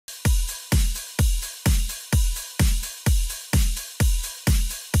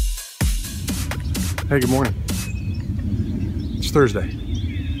Hey, good morning. It's Thursday.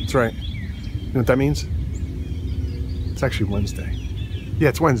 That's right. You know what that means? It's actually Wednesday. Yeah,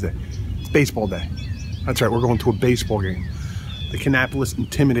 it's Wednesday. It's baseball day. That's right, we're going to a baseball game. The Kannapolis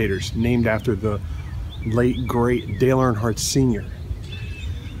Intimidators, named after the late, great Dale Earnhardt Sr.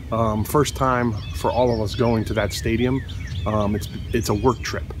 First time for all of us going to that stadium. It's a work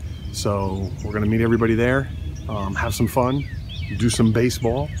trip. So we're gonna meet everybody there, have some fun, do some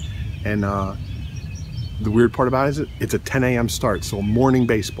baseball, and the weird part about it is it's a 10 a.m. start, so morning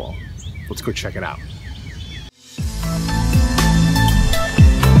baseball. Let's go check it out.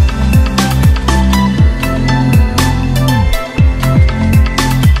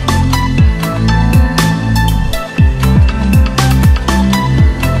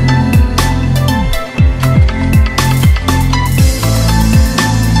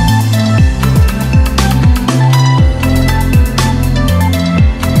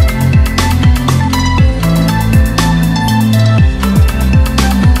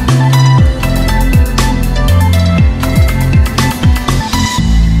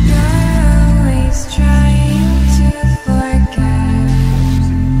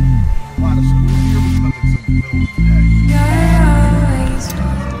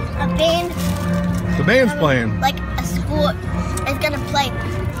 The band's playing. Like a school is gonna play.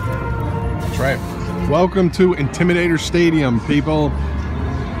 That's right. Welcome to Intimidators Stadium, people.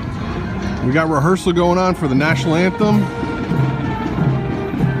 We got rehearsal going on for the national anthem.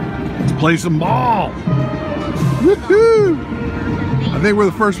 Let's play some ball. Woohoo! I think we're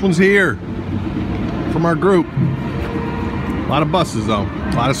the first ones here from our group. A lot of buses though.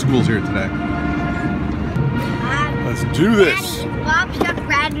 A lot of schools here today. Let's do this. Daddy, Bob stuck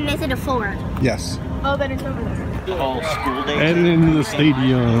red and is it a 4? Yes. Oh, then it's over there. All school day. Heading into the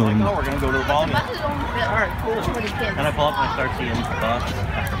stadium. Oh, we're gonna go to the ball game. Alright, cool. And I pull up and I start seeing bus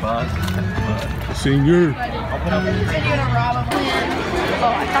after bus. The senior. Oh,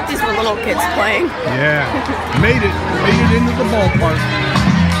 I thought these were little kids playing. Yeah. Made it into the ballpark.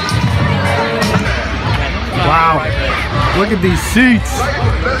 Wow. Look at these seats.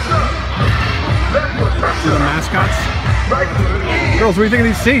 See the mascots? Girls, what do you think of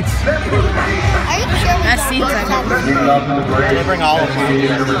these seats? Are you sure we Best seats I've ever seen. They bring all of them. Oh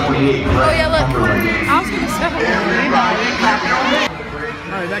yeah, look. I was gonna say.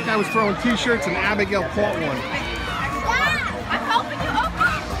 Alright, that guy was throwing t-shirts and Abigail caught one. I'm helping you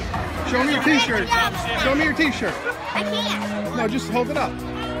open. Show me your t-shirt. Show me your t-shirt. I can't. No, just hold it up.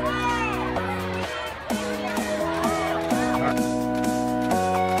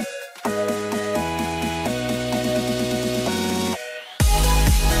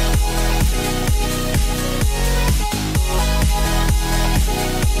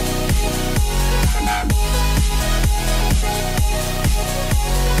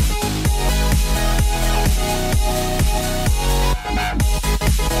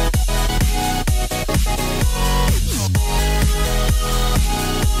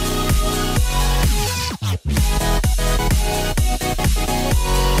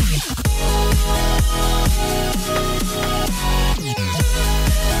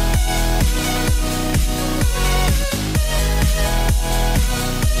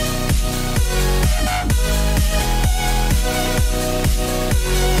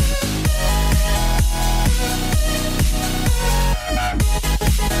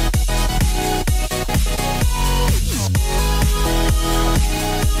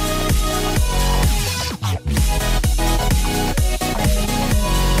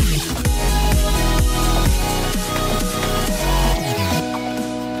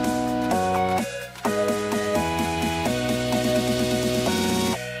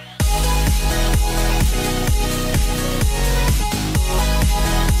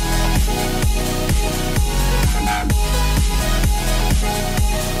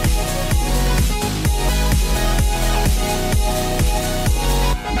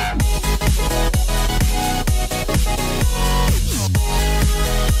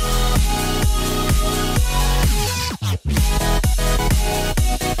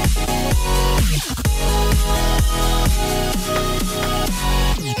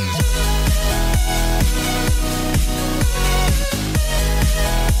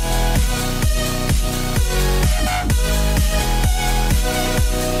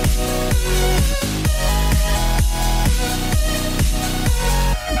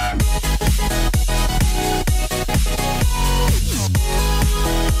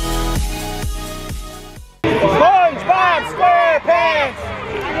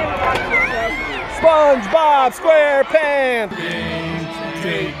 SpongeBob SquarePants!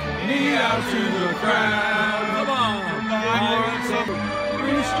 Take me out to the crowd. Come on. I want some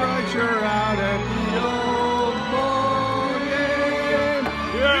 3 strikes, you're out at the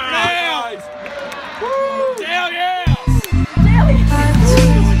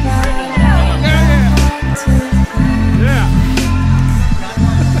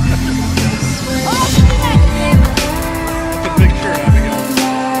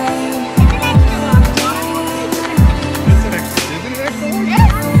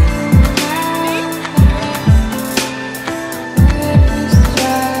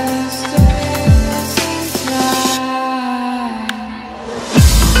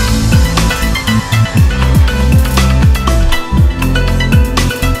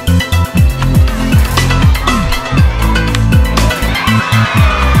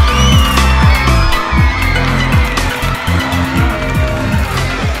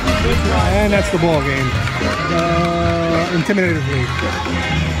the ball game. Intimidators lose.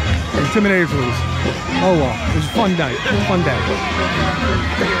 Intimidators lose. Oh well, it was a fun day. Fun day.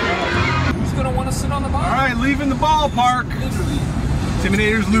 Who's gonna want to sit on the ball? All right, leaving the ballpark.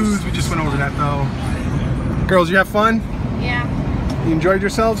 Intimidators lose. We just went over that though. Girls, you have fun? Yeah. You enjoyed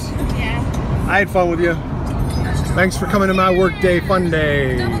yourselves? Yeah. I had fun with you. Thanks for coming to my work day, fun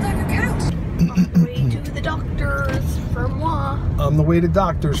day. On the way to the doctors for moi. On the way to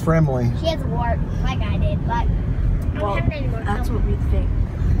doctors for Emily. She has wart, like I did, but I don't have any more. That's what we think.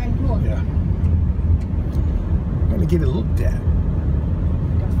 And cool. Yeah. Gonna get it looked at.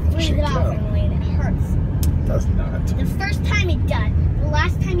 Squeeze Check it it off, out. Emily, and it hurts. Does not. The first time it does. The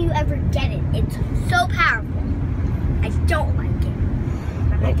last time you ever get it, it's so powerful. I don't like it.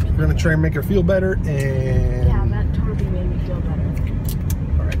 Well, we're gonna try and make her feel better and. Yeah, that totally made me feel better.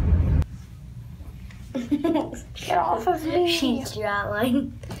 All right. Get off of me. She's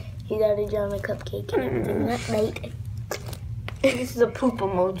drawing. He's already drawn a cupcake and everything that night. This is a poop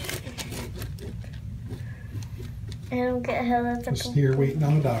emoji. I don't get how that's a Just here waiting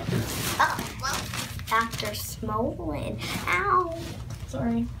on the doctor. Oh, well, Dr. Smolin. Ow.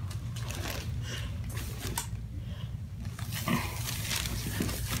 Sorry.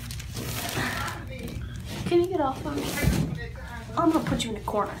 Can you get off of me? I'm gonna put you in a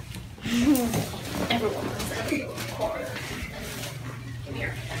corner. Everyone wants that. Come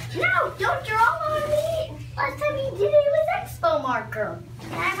here. No, don't draw on me. Last time you did it was expo marker.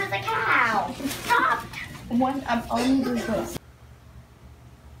 And I was a cow. Stop. When I'm on this list.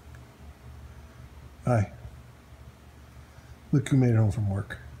 Hi. Look who made it home from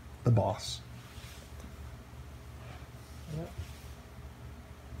work. The boss.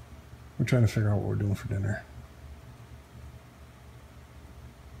 We're trying to figure out what we're doing for dinner.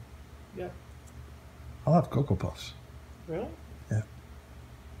 Yep. I'll have Cocoa Puffs. Really? Yeah.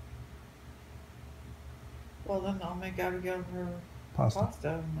 Well, then I'll make Abigail her Pasta. pasta,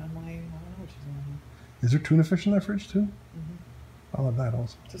 and Emily, I don't know what she's gonna do. Is there tuna fish in that fridge too? Mm-hmm. I'll have that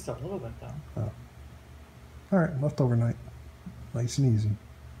also. Just a little bit, though. Oh. All right, leftover night. Nice and easy.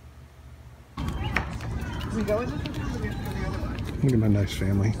 We go with this one, or we have to go the other way? Look at my nice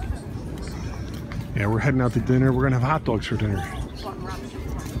family. Yeah, we're heading out to dinner. We're gonna have hot dogs for dinner.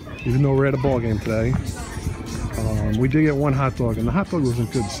 Even though we're at a ball game today, we did get one hot dog, and the hot dog wasn't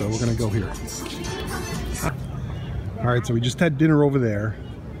good, so we're gonna go here. All right, so we just had dinner over there.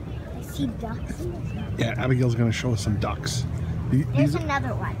 I see ducks. Yeah, Abigail's gonna show us some ducks. There's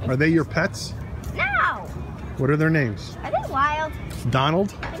another one. Are they your pets? No. What are their names? Are they wild? Donald?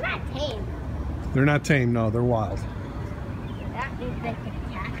 They're not tame. They're not tame, no, they're wild. That means they can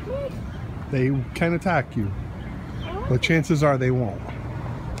attack me? They can attack you, but chances are they won't.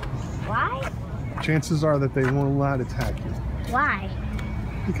 Why? Chances are that they won't not attack you. Why?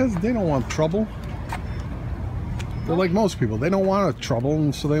 Because they don't want trouble. They're like most people. They don't want trouble,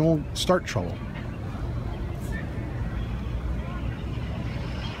 and so they won't start trouble.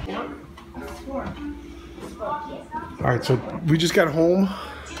 All right, so we just got home.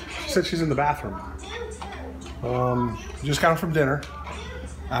 She said she's in the bathroom. We just got home from dinner.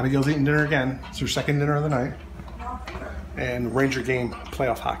 Abigail's eating dinner again. It's her second dinner of the night. And the Ranger game,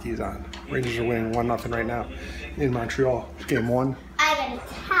 playoff hockey is on. Rangers are winning 1-0 right now in Montreal. Game 1. I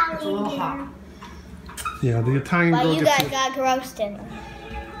got Italian dinner. Yeah, the Italian Well, girl you gets guys got gross dinner.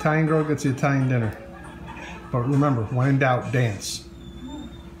 Italian girl gets the Italian dinner. But remember, when in doubt, dance.